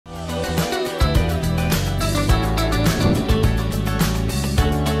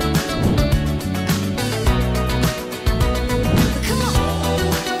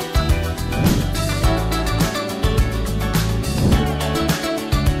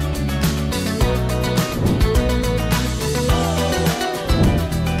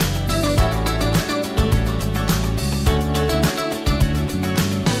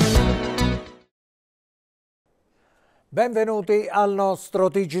Benvenuti al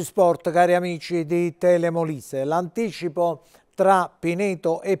nostro TG Sport, cari amici di Telemolise. L'anticipo tra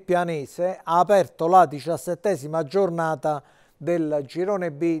Pineto e Pianese ha aperto la 17ª giornata del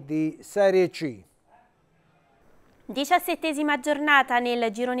girone B di Serie C. 17ª giornata nel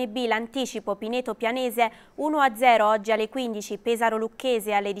girone B, l'anticipo Pineto-Pianese 1-0 oggi alle 15,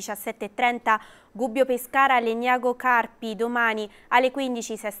 Pesaro-Lucchese alle 17:30, Gubbio-Pescara, Legnago-Carpi domani alle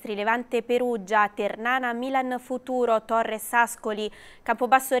 15, Sestri Levante-Perugia, Ternana, Milan-Futuro, Torres-Ascoli,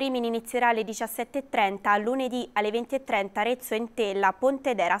 Campobasso-Rimini inizierà alle 17:30, lunedì alle 20:30 Arezzo-Entella,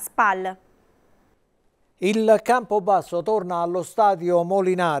 Pontedera-Spal. Il Campobasso torna allo stadio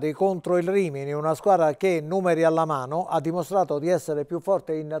Molinari contro il Rimini, una squadra che, numeri alla mano, ha dimostrato di essere più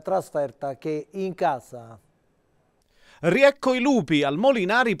forte in trasferta che in casa. Riecco i lupi al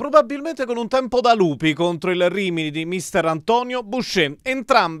Molinari, probabilmente con un tempo da lupi contro il Rimini di mister Antonio Boucher.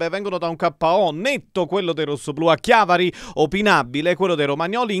 Entrambe vengono da un KO netto, quello dei rossoblù a Chiavari, opinabile quello dei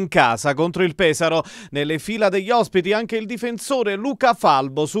romagnoli in casa contro il Pesaro. Nelle fila degli ospiti anche il difensore Luca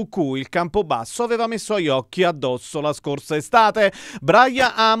Falbo, su cui il Campobasso aveva messo gli occhi addosso la scorsa estate.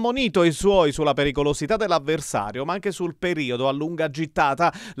 Braia ha ammonito i suoi sulla pericolosità dell'avversario, ma anche sul periodo a lunga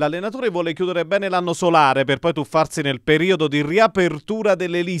gittata. L'allenatore vuole chiudere bene l'anno solare per poi tuffarsi nel periodo di riapertura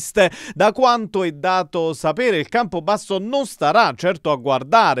delle liste. Da quanto è dato sapere, il Campobasso non starà certo a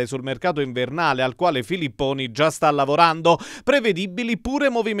guardare sul mercato invernale al quale Filipponi già sta lavorando. Prevedibili pure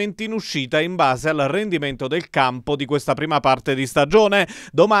movimenti in uscita in base al rendimento del campo di questa prima parte di stagione.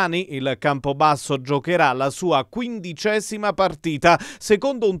 Domani il Campobasso giocherà la sua 15ª partita.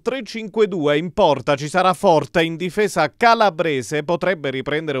 Secondo un 3-5-2 in porta ci sarà Forte, in difesa Calabrese potrebbe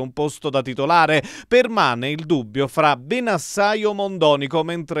riprendere un posto da titolare. Permane il dubbio fra Benassaio Mondonico,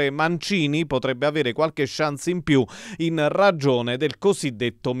 mentre Mancini potrebbe avere qualche chance in più in ragione del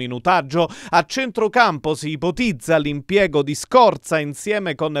cosiddetto minutaggio. A centrocampo si ipotizza l'impiego di Scorza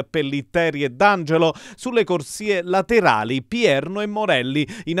insieme con Pellitteri e D'Angelo. Sulle corsie laterali Pierno e Morelli.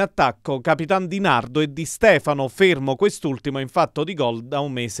 In attacco Capitan Di Nardo e Di Stefano, fermo quest'ultimo in fatto di gol da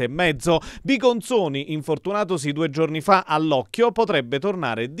un mese e mezzo. Bigonzoni, infortunatosi 2 giorni fa all'occhio, potrebbe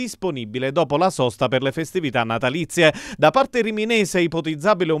tornare disponibile dopo la sosta per le festività natalizie. Da parte riminese è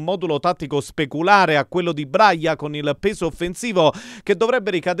ipotizzabile un modulo tattico speculare a quello di Braia, con il peso offensivo che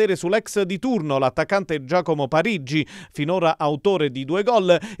dovrebbe ricadere sull'ex di turno, l'attaccante Giacomo Parigi, finora autore di 2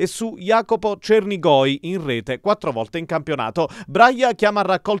 gol, e su Jacopo Cernigoi, in rete 4 volte in campionato. Braia chiama a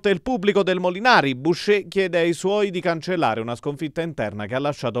raccolta il pubblico del Molinari. Boucher chiede ai suoi di cancellare una sconfitta interna che ha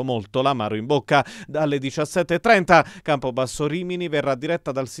lasciato molto l'amaro in bocca. Dalle 17:30 Campobasso Rimini verrà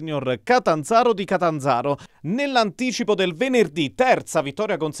diretta dal signor Catanzaro di Catanzaro. Nell'anticipo del venerdì, 3ª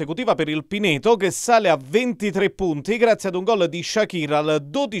vittoria consecutiva per il Pineto, che sale a 23 punti grazie ad un gol di Shakir al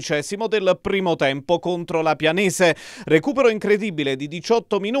 12° del primo tempo contro la Pianese. Recupero incredibile di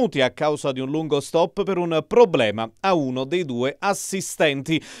 18 minuti a causa di un lungo stop per un problema a uno dei 2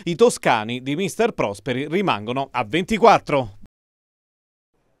 assistenti. I toscani di mister Prosperi rimangono a 24.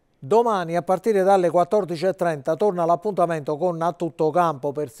 Domani a partire dalle 14:30 torna l'appuntamento con A Tutto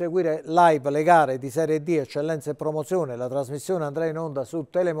Campo per seguire live le gare di Serie D, Eccellenza e Promozione. La trasmissione andrà in onda su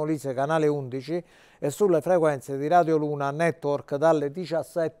Telemolise canale 11 e sulle frequenze di Radio Luna Network dalle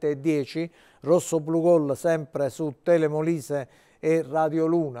 17:10, Rosso Blu Gol sempre su Telemolise e Radio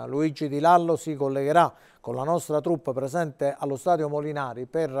Luna. Luigi Di Lallo si collegherà con la nostra troupe presente allo stadio Molinari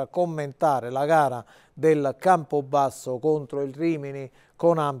per commentare la gara del Campobasso contro il Rimini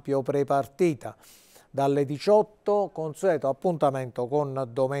con ampio prepartita. Dalle 18 consueto appuntamento con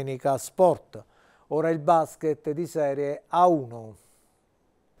Domenica Sport. Ora il basket di Serie A1.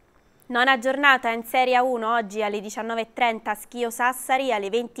 Nona giornata in Serie A1, oggi alle 19:30 Schio Sassari, alle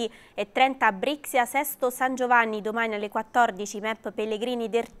 20:30 Brixia Sesto San Giovanni, domani alle 14 MEP Pellegrini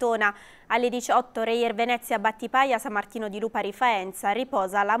Dertona, alle 18 Reyer Venezia Battipaia San Martino di Lupari Faenza,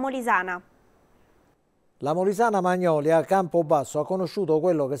 riposa la Molisana. La Molisana Magnolia a Campobasso ha conosciuto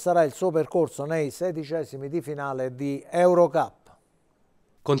quello che sarà il suo percorso nei 16esimi di finale di Eurocup.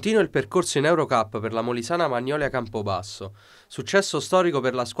 Continua il percorso in Eurocup per la Molisana Magnolia Campobasso, successo storico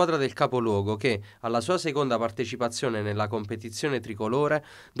per la squadra del capoluogo che, alla sua seconda partecipazione nella competizione tricolore,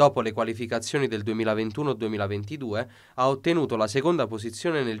 dopo le qualificazioni del 2021-2022, ha ottenuto la seconda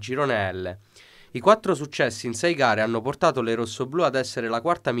posizione nel girone L. I 4 successi in 6 gare hanno portato le rossoblù ad essere la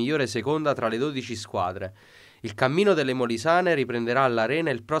 4ª migliore seconda tra le 12 squadre. Il cammino delle molisane riprenderà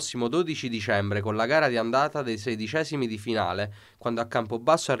all'Arena il prossimo 12 dicembre con la gara di andata dei 16esimi di finale, quando a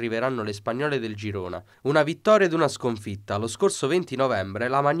Campobasso arriveranno le spagnole del Girona. Una vittoria ed una sconfitta. Lo scorso 20 novembre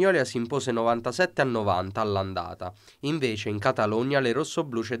la Magnolia si impose 97-90 all'andata. Invece in Catalogna le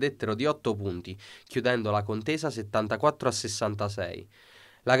rossoblù cedettero di 8 punti, chiudendo la contesa 74-66.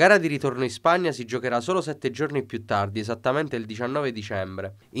 La gara di ritorno in Spagna si giocherà solo 7 giorni più tardi, esattamente il 19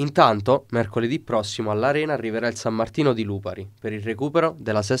 dicembre. Intanto, mercoledì prossimo all'Arena arriverà il San Martino di Lupari per il recupero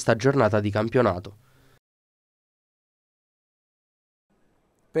della 6ª giornata di campionato.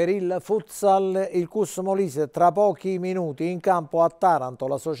 Per il futsal, il CUS Molise tra pochi minuti in campo a Taranto.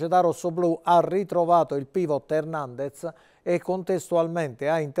 La società rossoblù ha ritrovato il pivot Hernandez e contestualmente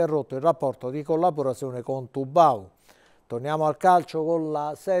ha interrotto il rapporto di collaborazione con Tubau. Torniamo al calcio con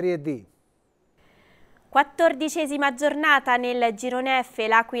la Serie D. 14ª giornata nel girone F,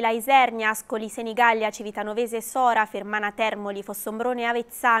 L'Aquila Isernia, Ascoli Senigallia, Civitanovese Sora, Fermana Termoli, Fossombrone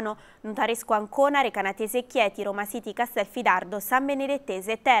Avezzano, Nutaresco Ancona, Recanatese Chieti, Roma City Castelfidardo, San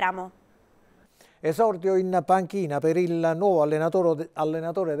Benedettese Teramo. Esordio in panchina per il nuovo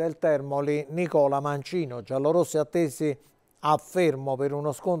allenatore del Termoli, Nicola Mancino. Giallorossi attesi a Fermo per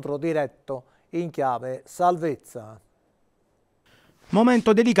uno scontro diretto in chiave salvezza.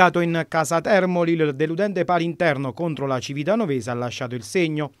 Momento delicato in casa Termoli, il deludente pari interno contro la Civitanovese ha lasciato il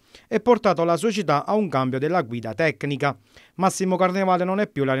segno e portato la società a un cambio della guida tecnica. Massimo Carnevale non è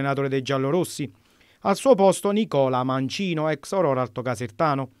più l'allenatore dei giallorossi. Al suo posto Nicola Mancino, ex Aurora Alto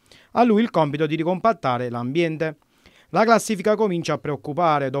Casertano. A lui il compito di ricompattare l'ambiente. La classifica comincia a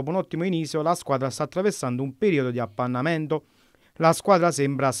preoccupare. Dopo un ottimo inizio la squadra sta attraversando un periodo di appannamento. La squadra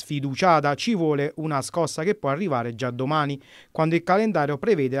sembra sfiduciata, ci vuole una scossa che può arrivare già domani, quando il calendario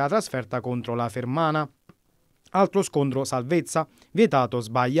prevede la trasferta contro la Fermana. Altro scontro salvezza, vietato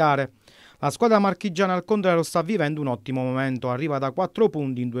sbagliare. La squadra marchigiana al contrario sta vivendo un ottimo momento, arriva da 4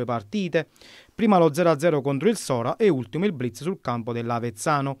 punti in 2 partite, prima lo 0-0 contro il Sora e ultimo il blitz sul campo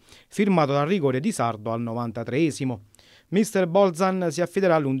dell'Avezzano, firmato dal rigore di Sardo al 93esimo. Mister Bolzan si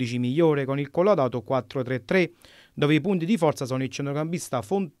affiderà all'11 migliore con il collaudato 4-3-3, dove i punti di forza sono il centrocampista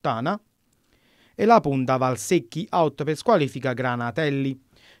Fontana e la punta Valsecchi, out per squalifica Granatelli.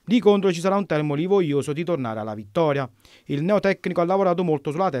 Di contro ci sarà un Termoli voglioso di tornare alla vittoria. Il neotecnico ha lavorato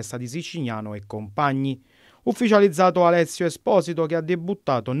molto sulla testa di Siciliano e compagni. Ufficializzato Alessio Esposito, che ha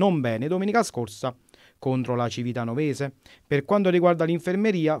debuttato non bene domenica scorsa contro la Civitanovese. Per quanto riguarda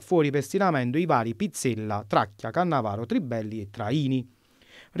l'infermeria, fuori per stiramento i vari Pizzella, Tracchia, Cannavaro, Tribelli e Traini.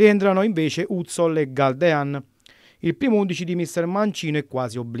 Rientrano invece Uzzol e Galdean. Il primo 11 di mister Mancino è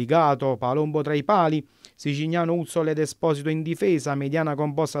quasi obbligato, Palombo tra i pali, Sicigliano, Uzzol ed Esposito in difesa, mediana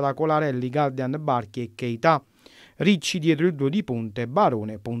composta da Colarelli, Galdean, Barchi e Keita, Ricci dietro il duo di punte,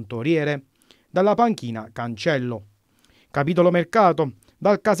 Barone, Puntoriere. Dalla panchina Cancello. Capitolo mercato,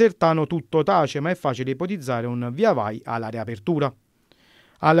 dal Casertano tutto tace, ma è facile ipotizzare un via vai alla riapertura.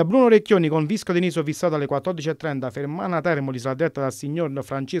 Al Bruno Recchioni con Visco Deniso fissato alle 14:30, Fermana Termoli sarà detta dal signor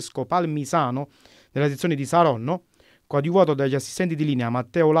Francesco Palmisano della sezione di Saronno, coadiuvato dagli assistenti di linea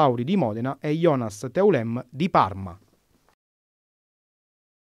Matteo Lauri di Modena e Jonas Teulem di Parma.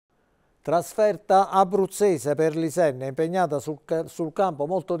 Trasferta abruzzese per l'Isernia, impegnata sul campo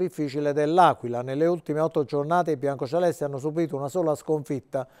molto difficile dell'Aquila. Nelle ultime 8 giornate i biancocelesti hanno subito una sola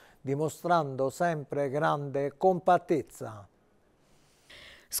sconfitta, dimostrando sempre grande compattezza.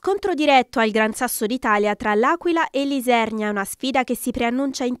 Scontro diretto al Gran Sasso d'Italia tra l'Aquila e l'Isernia, una sfida che si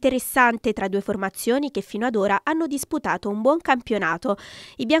preannuncia interessante tra due formazioni che fino ad ora hanno disputato un buon campionato.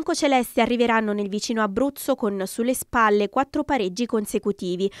 I biancocelesti arriveranno nel vicino Abruzzo con sulle spalle 4 pareggi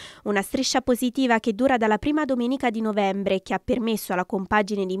consecutivi, una striscia positiva che dura dalla prima domenica di novembre e che ha permesso alla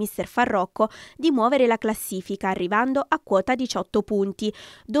compagine di mister Farrocco di muovere la classifica arrivando a quota 18 punti.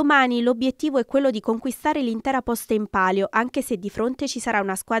 Domani l'obiettivo è quello di conquistare l'intera posta in palio, anche se di fronte ci sarà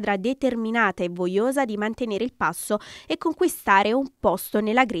una squadra determinata e vogliosa di mantenere il passo e conquistare un posto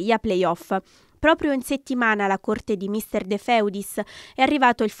nella griglia playoff. Proprio in settimana alla corte di mister De Feudis è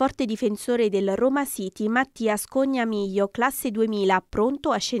arrivato il forte difensore del Roma City Mattia Scognamiglio, classe 2000, pronto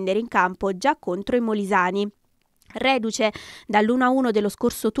a scendere in campo già contro i molisani. Reduce dall'1-1 dello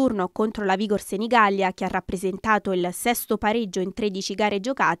scorso turno contro la Vigor Senigallia, che ha rappresentato il 6° pareggio in 13 gare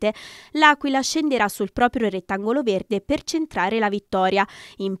giocate, l'Aquila scenderà sul proprio rettangolo verde per centrare la vittoria.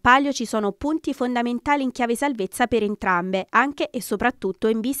 In palio ci sono punti fondamentali in chiave salvezza per entrambe, anche e soprattutto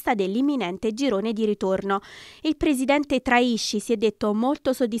in vista dell'imminente girone di ritorno. Il presidente Traisci si è detto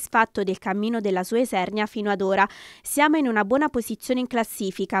molto soddisfatto del cammino della sua Isernia fino ad ora. Siamo in una buona posizione in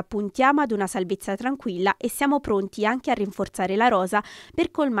classifica, puntiamo ad una salvezza tranquilla e siamo pronti pronti anche a rinforzare la rosa per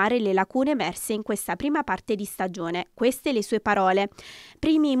colmare le lacune emerse in questa prima parte di stagione. Queste le sue parole.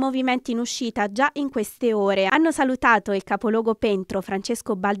 Primi movimenti in uscita già in queste ore. Hanno salutato il capoluogo Pentro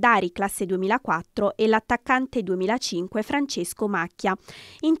Francesco Baldari, classe 2004, e l'attaccante 2005 Francesco Macchia.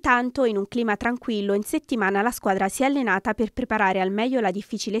 Intanto, in un clima tranquillo, in settimana la squadra si è allenata per preparare al meglio la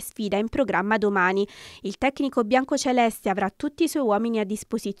difficile sfida in programma domani. Il tecnico biancoceleste avrà tutti i suoi uomini a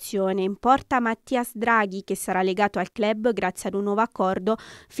disposizione. In porta Mattias Draghi, che sarà legato al club grazie ad un nuovo accordo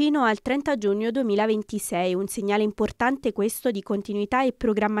fino al 30 giugno 2026. Un segnale importante questo di continuità e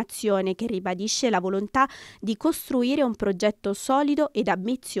programmazione, che ribadisce la volontà di costruire un progetto solido ed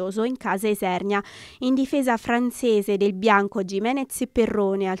ambizioso in casa Esernia. In difesa francese del bianco Gimenez e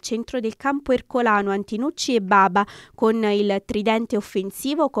Perrone, al centro del campo ercolano Antinucci e Baba, con il tridente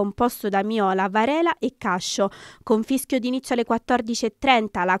offensivo composto da Miola, Varela e Cascio. Con fischio d'inizio alle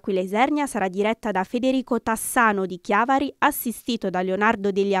 14:30 l'Aquila Esernia sarà diretta da Federico Tassano di Chiavari, assistito da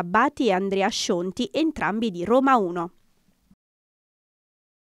Leonardo degli Abbati e Andrea Scionti, entrambi di Roma 1.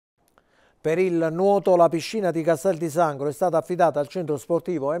 Per il nuoto la piscina di Castel di Sangro è stata affidata al centro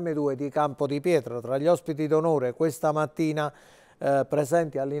sportivo M2 di Campo di Pietra. Tra gli ospiti d'onore questa mattina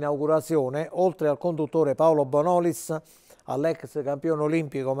presenti all'inaugurazione, oltre al conduttore Paolo Bonolis, all'ex campione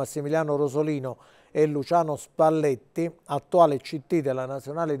olimpico Massimiliano Rosolino e Luciano Spalletti, attuale CT della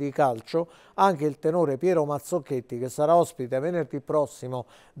Nazionale di Calcio, anche il tenore Piero Mazzocchetti, che sarà ospite venerdì prossimo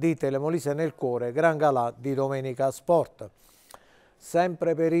di Telemolise nel Cuore, Gran Galà di Domenica Sport.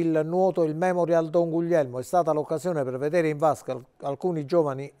 Sempre per il nuoto, il Memorial Don Guglielmo è stata l'occasione per vedere in vasca alcuni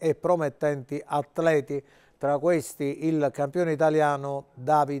giovani e promettenti atleti, tra questi il campione italiano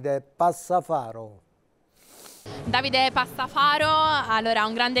Davide Passafaro. Davide Passafaro, allora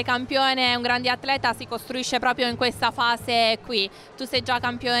un grande campione, un grande atleta, si costruisce proprio in questa fase qui. Tu sei già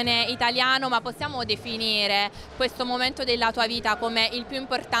campione italiano, ma possiamo definire questo momento della tua vita come il più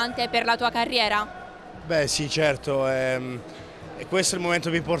importante per la tua carriera? Beh sì, certo. E questo è il momento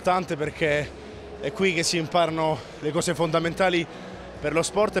più importante perché è qui che si imparano le cose fondamentali per lo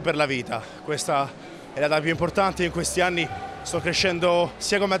sport e per la vita. Questa è la data più importante. In questi anni sto crescendo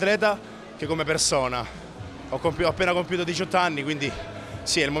sia come atleta che come persona. Ho appena compiuto 18 anni, quindi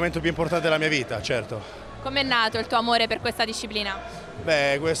sì, è il momento più importante della mia vita, certo. Com'è nato il tuo amore per questa disciplina?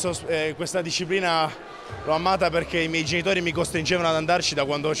 Beh, questa disciplina l'ho amata perché i miei genitori mi costringevano ad andarci da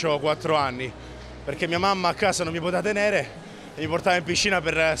quando avevo 4 anni, perché mia mamma a casa non mi poteva tenere e mi portava in piscina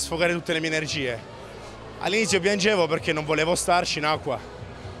per sfogare tutte le mie energie. All'inizio piangevo perché non volevo starci in acqua,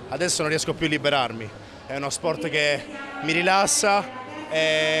 adesso non riesco più a liberarmi. È uno sport che mi rilassa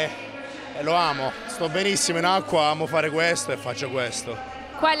e lo amo. Sto benissimo in acqua, amo fare questo e faccio questo.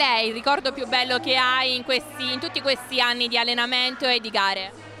 Qual è il ricordo più bello che hai in tutti questi anni di allenamento e di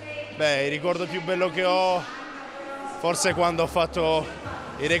gare? Beh, il ricordo più bello che ho forse è quando ho fatto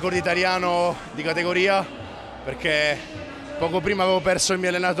il record italiano di categoria, perché poco prima avevo perso il mio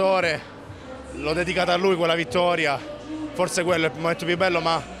allenatore, l'ho dedicata a lui quella vittoria, forse quello è il momento più bello,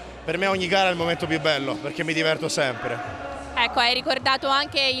 ma per me ogni gara è il momento più bello perché mi diverto sempre. Ecco, hai ricordato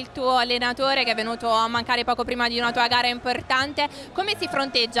anche il tuo allenatore che è venuto a mancare poco prima di una tua gara importante. Come si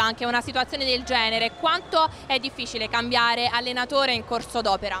fronteggia anche una situazione del genere? Quanto è difficile cambiare allenatore in corso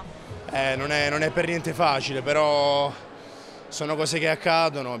d'opera? Non è per niente facile, però sono cose che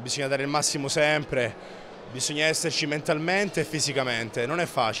accadono, bisogna dare il massimo sempre. Bisogna esserci mentalmente e fisicamente, non è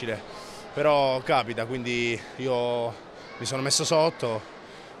facile, però capita, quindi io mi sono messo sotto,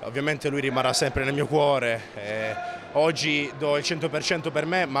 ovviamente lui rimarrà sempre nel mio cuore. Oggi do il 100% per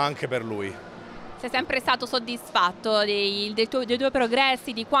me, ma anche per lui. Sei sempre stato soddisfatto dei tuoi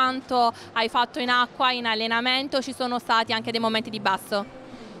progressi, di quanto hai fatto in acqua, in allenamento? Ci sono stati anche dei momenti di basso?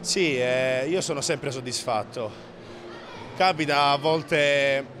 Sì, io sono sempre soddisfatto. Capita a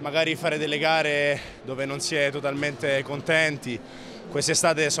volte magari fare delle gare dove non si è totalmente contenti.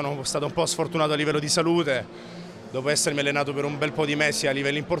 Quest'estate sono stato un po' sfortunato a livello di salute, dopo essermi allenato per un bel po' di mesi a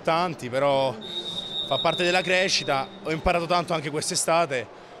livelli importanti, però fa parte della crescita. Ho imparato tanto anche quest'estate,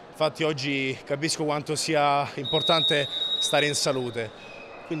 infatti oggi capisco quanto sia importante stare in salute.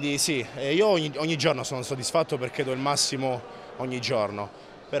 Quindi sì, io ogni giorno sono soddisfatto perché do il massimo ogni giorno,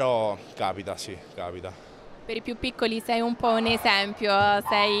 però capita, sì, capita. Per i più piccoli sei un po' un esempio,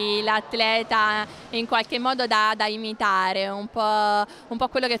 sei l'atleta in qualche modo da imitare, un po'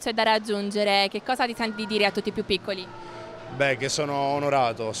 quello che c'è da raggiungere. Che cosa ti senti di dire a tutti i più piccoli? Beh, che sono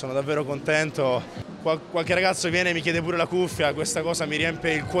onorato, sono davvero contento. Qualche ragazzo viene e mi chiede pure la cuffia, questa cosa mi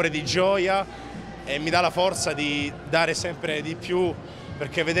riempie il cuore di gioia e mi dà la forza di dare sempre di più,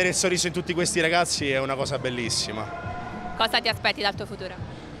 perché vedere il sorriso in tutti questi ragazzi è una cosa bellissima. Cosa ti aspetti dal tuo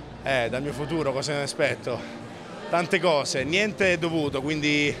futuro? Dal mio futuro cosa mi aspetto? tante cose, niente è dovuto,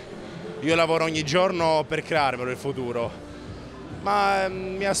 quindi io lavoro ogni giorno per crearmelo il futuro, ma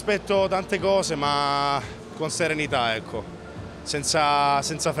mi aspetto tante cose, ma con serenità, ecco, senza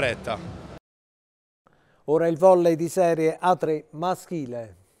fretta. Ora il volley di serie A3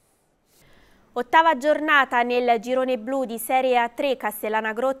 maschile. Ottava giornata nel girone blu di Serie A3,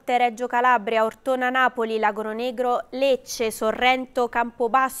 Castellana Grotte, Reggio Calabria, Ortona Napoli, Lagono Negro, Lecce, Sorrento,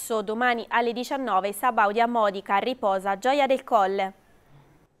 Campobasso, domani alle 19, Sabaudia Modica, Riposa, Gioia del Colle.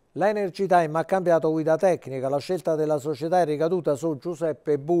 L'Energy Time ha cambiato guida tecnica, la scelta della società è ricaduta su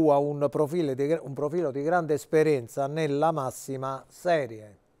Giuseppe Bua, un profilo di grande esperienza nella massima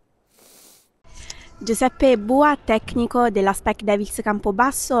serie. Giuseppe Bua, tecnico della Spec Devils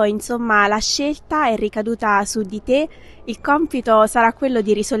Campobasso, insomma la scelta è ricaduta su di te, il compito sarà quello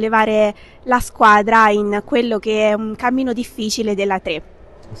di risollevare la squadra in quello che è un cammino difficile della 3.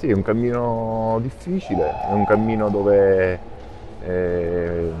 Sì, è un cammino difficile, è un cammino dove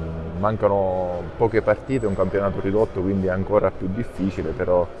mancano poche partite, è un campionato ridotto, quindi è ancora più difficile,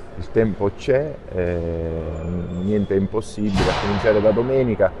 però il tempo c'è, niente è impossibile, a cominciare da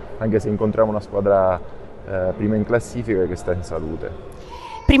domenica, anche se incontriamo una squadra prima in classifica che sta in salute.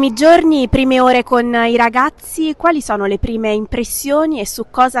 Primi giorni, prime ore con i ragazzi, quali sono le prime impressioni e su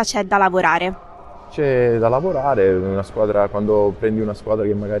cosa c'è da lavorare? C'è da lavorare, quando prendi una squadra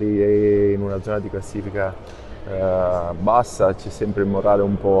che magari è in una zona di classifica bassa, c'è sempre il morale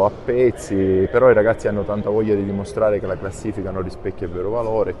un po' a pezzi, però i ragazzi hanno tanta voglia di dimostrare che la classifica non rispecchia il vero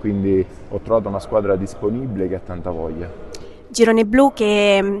valore, quindi ho trovato una squadra disponibile che ha tanta voglia. Girone blu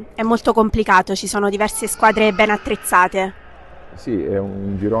che è molto complicato, ci sono diverse squadre ben attrezzate. Sì, è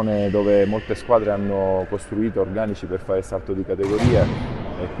un girone dove molte squadre hanno costruito organici per fare il salto di categoria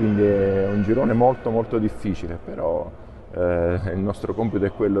e quindi è un girone molto molto difficile, però il nostro compito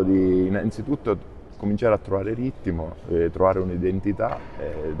è quello di innanzitutto cominciare a trovare ritmo, trovare un'identità,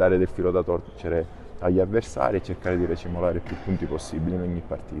 dare del filo da torcere agli avversari e cercare di racimolare più punti possibili in ogni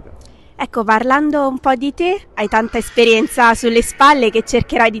partita. Ecco, parlando un po' di te, hai tanta esperienza sulle spalle che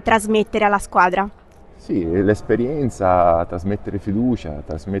cercherai di trasmettere alla squadra. Sì, l'esperienza, trasmettere fiducia,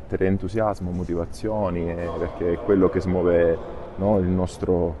 trasmettere entusiasmo, motivazioni, perché è quello che smuove, no, il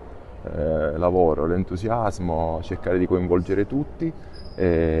nostro lavoro, l'entusiasmo, cercare di coinvolgere tutti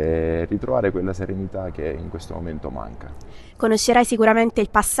e ritrovare quella serenità che in questo momento manca. Conoscerai sicuramente il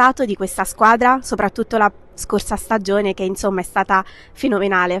passato di questa squadra, soprattutto la scorsa stagione che insomma è stata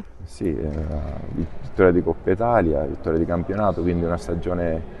fenomenale. Sì, vittoria di Coppa Italia, vittoria di campionato, quindi una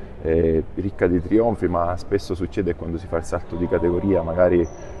stagione ricca di trionfi, ma spesso succede quando si fa il salto di categoria, magari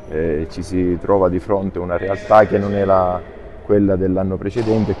ci si trova di fronte a una realtà che non è quella dell'anno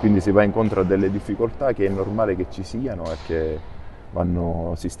precedente e quindi si va incontro a delle difficoltà che è normale che ci siano e che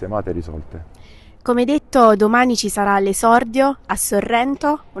vanno sistemate e risolte. Come detto, domani ci sarà l'esordio a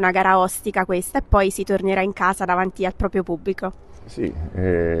Sorrento, una gara ostica questa, e poi si tornerà in casa davanti al proprio pubblico. Sì,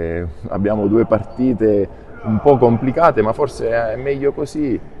 abbiamo 2 partite un po' complicate, ma forse è meglio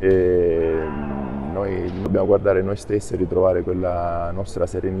così. Noi dobbiamo guardare noi stessi e ritrovare quella nostra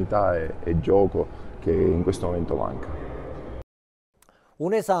serenità e gioco che in questo momento manca.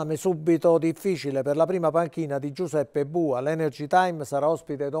 Un esame subito difficile per la prima panchina di Giuseppe Bua. L'Energy Time sarà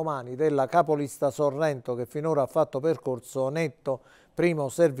ospite domani della capolista Sorrento che finora ha fatto percorso netto, primo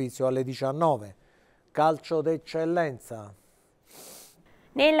servizio alle 19. Calcio d'eccellenza.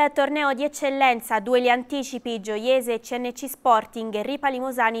 Nel torneo di eccellenza dueli anticipi Gioiese CNC Sporting, Ripa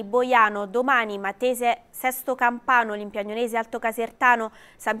Limosani Boiano, domani Matese Sesto Campano, Limpiagnonese Alto Casertano,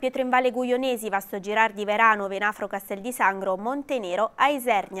 San Pietro in Valle Guionesi, Vasto Girardi Verano, Venafro Castel di Sangro, Montenero a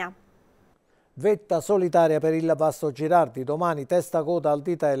Isernia. Vetta solitaria per il Vasto Girardi, domani testa coda al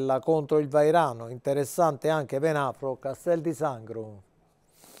Ditella contro il Vairano, interessante anche Venafro Castel di Sangro.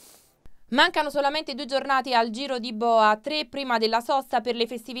 Mancano solamente 2 giornate al Giro di Boa, 3 prima della sosta per le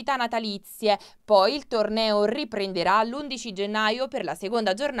festività natalizie. Poi il torneo riprenderà l'11 gennaio per la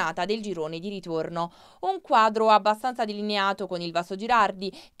seconda giornata del girone di ritorno. Un quadro abbastanza delineato con il Vasto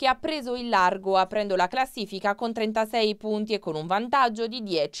Girardi che ha preso il largo aprendo la classifica con 36 punti e con un vantaggio di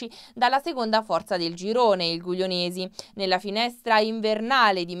 10 dalla seconda forza del girone, il Guglionesi. Nella finestra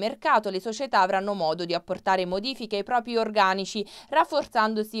invernale di mercato le società avranno modo di apportare modifiche ai propri organici,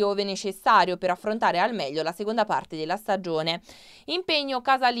 rafforzandosi ove necessario necessario per affrontare al meglio la seconda parte della stagione. Impegno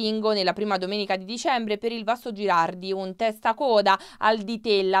casalingo nella prima domenica di dicembre per il Vasto Girardi, un testacoda al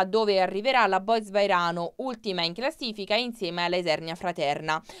Ditella dove arriverà la Boys Vairano, ultima in classifica insieme alla Isernia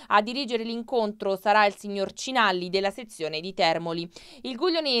Fraterna. A dirigere l'incontro sarà il signor Cinalli della sezione di Termoli. Il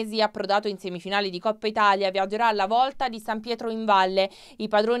Guglionesi, approdato in semifinali di Coppa Italia, viaggerà alla volta di San Pietro in Valle. I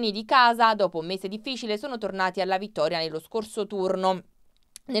padroni di casa, dopo un mese difficile, sono tornati alla vittoria nello scorso turno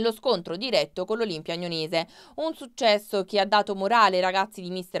nello scontro diretto con l'Olimpia Agnonese. Un successo che ha dato morale ai ragazzi di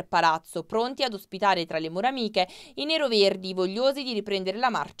Mister Palazzo, pronti ad ospitare tra le mura amiche i neroverdi, vogliosi di riprendere la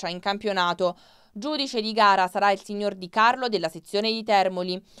marcia in campionato. Giudice di gara sarà il signor Di Carlo della sezione di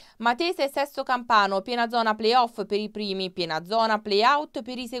Termoli. Matese e Sesto Campano, piena zona play-off per i primi, piena zona play-out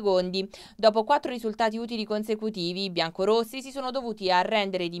per i secondi. Dopo 4 risultati utili consecutivi, i biancorossi si sono dovuti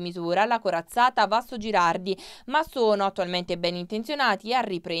arrendere di misura alla corazzata Vasto Girardi, ma sono attualmente ben intenzionati a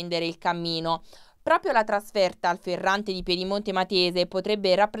riprendere il cammino. Proprio la trasferta al Ferrante di Piedimonte Matese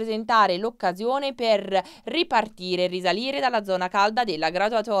potrebbe rappresentare l'occasione per ripartire e risalire dalla zona calda della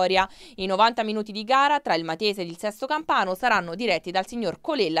graduatoria. I 90 minuti di gara tra il Matese ed il Sesto Campano saranno diretti dal signor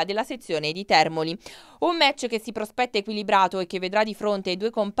Colella della sezione di Termoli. Un match che si prospetta equilibrato e che vedrà di fronte i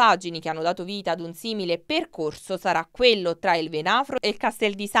due compagini che hanno dato vita ad un simile percorso sarà quello tra il Venafro e il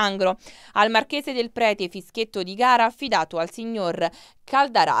Castel di Sangro. Al Marchese del Prete fischietto di gara affidato al signor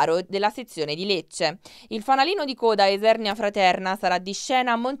Caldararo della sezione di Lecce. Il fanalino di coda Isernia Fraterna sarà di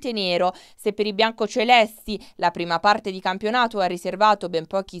scena a Montenero. Se per i biancocelesti la prima parte di campionato ha riservato ben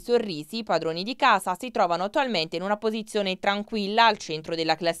pochi sorrisi, i padroni di casa si trovano attualmente in una posizione tranquilla al centro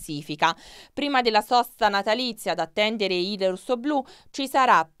della classifica. Prima della sosta natalizia ad attendere i rossoblù ci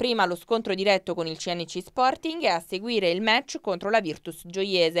sarà prima lo scontro diretto con il CNC Sporting e a seguire il match contro la Virtus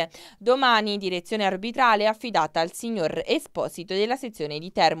Gioiese. Domani direzione arbitrale affidata al signor Esposito della sezione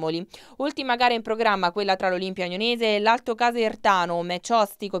di Termoli. Ultima gara in programma quella tra l'Olimpia Agnonese e l'Alto Casertano, un match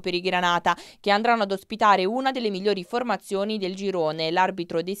ostico per i Granata che andranno ad ospitare una delle migliori formazioni del girone.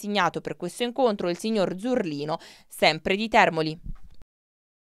 L'arbitro designato per questo incontro è il signor Zurlino, sempre di Termoli.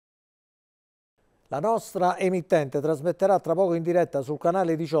 La nostra emittente trasmetterà tra poco in diretta sul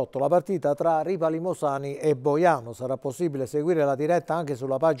canale 18 la partita tra Ripa Limosani e Boiano. Sarà possibile seguire la diretta anche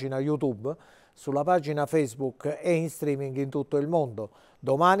sulla pagina YouTube, sulla pagina Facebook e in streaming in tutto il mondo.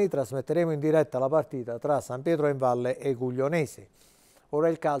 Domani trasmetteremo in diretta la partita tra San Pietro in Valle e Guglionesi. Ora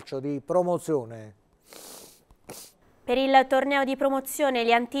il calcio di promozione. Per il torneo di promozione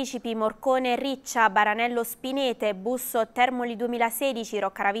gli anticipi Morcone Riccia, Baranello Spinete, Busso Termoli 2016,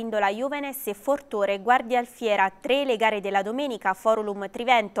 Roccaravindola Juvenes e Fortore Guardia Alfiera. 3 le gare della domenica, Forulum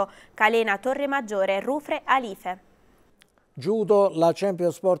Trivento, Calena Torremaggiore, Rufre Alife. Judo, la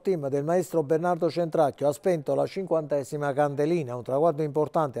Champion Sport Team del maestro Bernardo Centracchio ha spento la 50ª candelina, un traguardo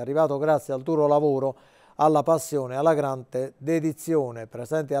importante arrivato grazie al duro lavoro, alla passione e alla grande dedizione.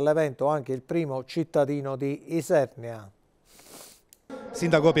 Presente all'evento anche il primo cittadino di Isernia.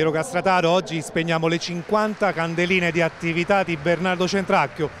 Sindaco Piero Castrataro, oggi spegniamo le 50 candeline di attività di Bernardo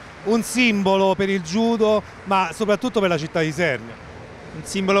Centracchio, un simbolo per il judo ma soprattutto per la città di Isernia. Un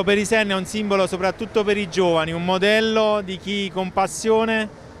simbolo per Isernia, un simbolo soprattutto per i giovani, un modello di chi con passione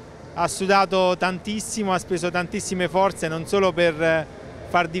ha sudato tantissimo, ha speso tantissime forze non solo per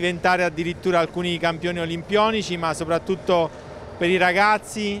far diventare addirittura alcuni campioni olimpionici, ma soprattutto per i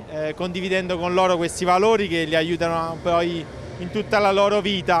ragazzi, condividendo con loro questi valori che li aiutano poi in tutta la loro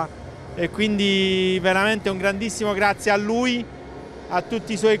vita. E quindi veramente un grandissimo grazie a lui, a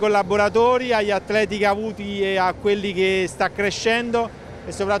tutti i suoi collaboratori, agli atleti che ha avuti e a quelli che sta crescendo,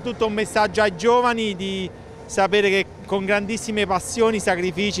 e soprattutto un messaggio ai giovani di sapere che con grandissime passioni,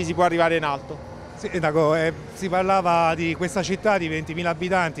 sacrifici si può arrivare in alto. Sindaco, si parlava di questa città di 20.000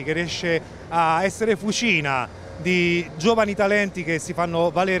 abitanti che riesce a essere fucina di giovani talenti che si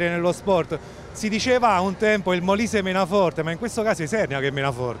fanno valere nello sport. Si diceva un tempo il Molise mena forte, ma in questo caso è Isernia che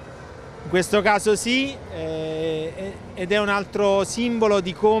mena forte. In questo caso sì, ed è un altro simbolo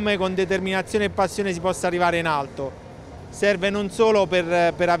di come con determinazione e passione si possa arrivare in alto. Serve non solo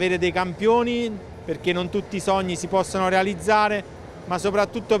per avere dei campioni, perché non tutti i sogni si possono realizzare, ma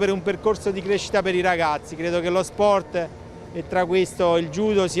soprattutto per un percorso di crescita per i ragazzi. Credo che lo sport, e tra questo il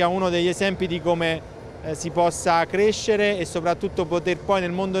judo, sia uno degli esempi di come si possa crescere e soprattutto poter poi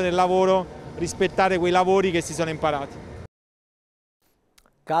nel mondo del lavoro rispettare quei lavori che si sono imparati.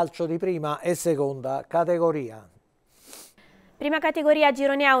 Calcio di prima e seconda categoria. Prima categoria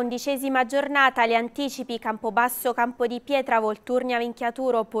Girone A, 11ª giornata, gli anticipi Campobasso, Campo di Pietra, Volturnia,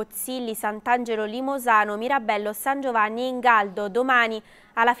 Vinchiaturo, Pozzilli, Sant'Angelo, Limosano, Mirabello, San Giovanni, Ingaldo. Domani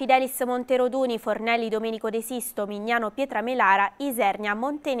alla Fidelis Monteroduni, Fornelli, Domenico De Sisto, Mignano, Pietramelara, Isernia,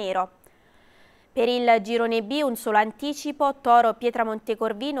 Montenero. Per il girone B un solo anticipo, Toro Pietramonte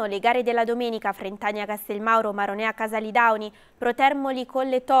Corvino, le gare della domenica Frentania Castelmauro, Maronea Casalidauni, Protermoli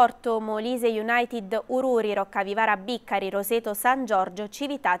Colle Torto, Molise United Ururi, Roccavivara Biccari, Roseto San Giorgio,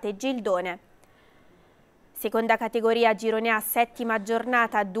 Civitate Gildone. Seconda categoria girone A, settima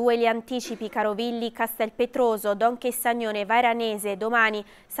giornata, 2 gli anticipi Carovilli, Castelpetroso, Donche Sagnone, Vairanese, domani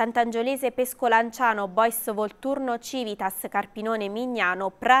Sant'Angiolese Pescolanciano, Bois Volturno, Civitas, Carpinone Mignano,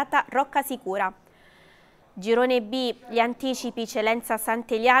 Prata, Roccasicura. Girone B, gli anticipi Celenza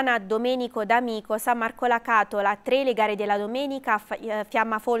Sant'Eliana, Domenico D'Amico, San Marco La Catola, 3 le gare della domenica,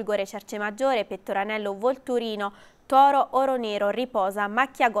 Fiamma Folgore, Cerce Maggiore, Pettoranello Volturino, Toro Oro Nero, Riposa,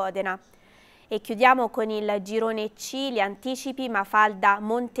 Macchia Godena. E chiudiamo con il girone C, gli anticipi Mafalda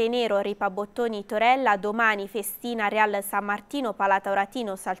Montenero, Ripabottoni Torella, domani Festina Real San Martino, Palata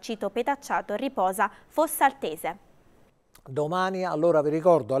Oratino, Salcito Petacciato, Riposa Fossaltese. Domani, allora vi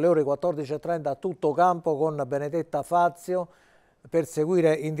ricordo, alle ore 14:30 a tutto campo con Benedetta Fazio per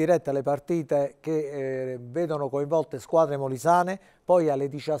seguire in diretta le partite che vedono coinvolte squadre molisane. Poi alle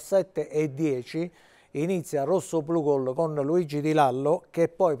 17:10 inizia Rosso Blu Gol con Luigi Di Lallo, che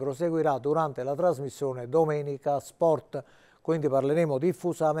poi proseguirà durante la trasmissione Domenica Sport. Quindi parleremo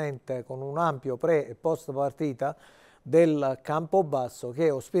diffusamente con un ampio pre e post partita del Campobasso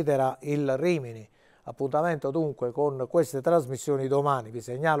che ospiterà il Rimini. Appuntamento dunque con queste trasmissioni domani. Vi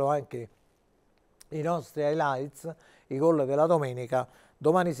segnalo anche i nostri highlights, i gol della domenica,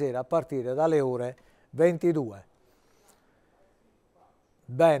 domani sera a partire dalle ore 22.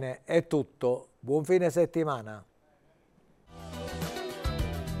 Bene, è tutto. Buon fine settimana.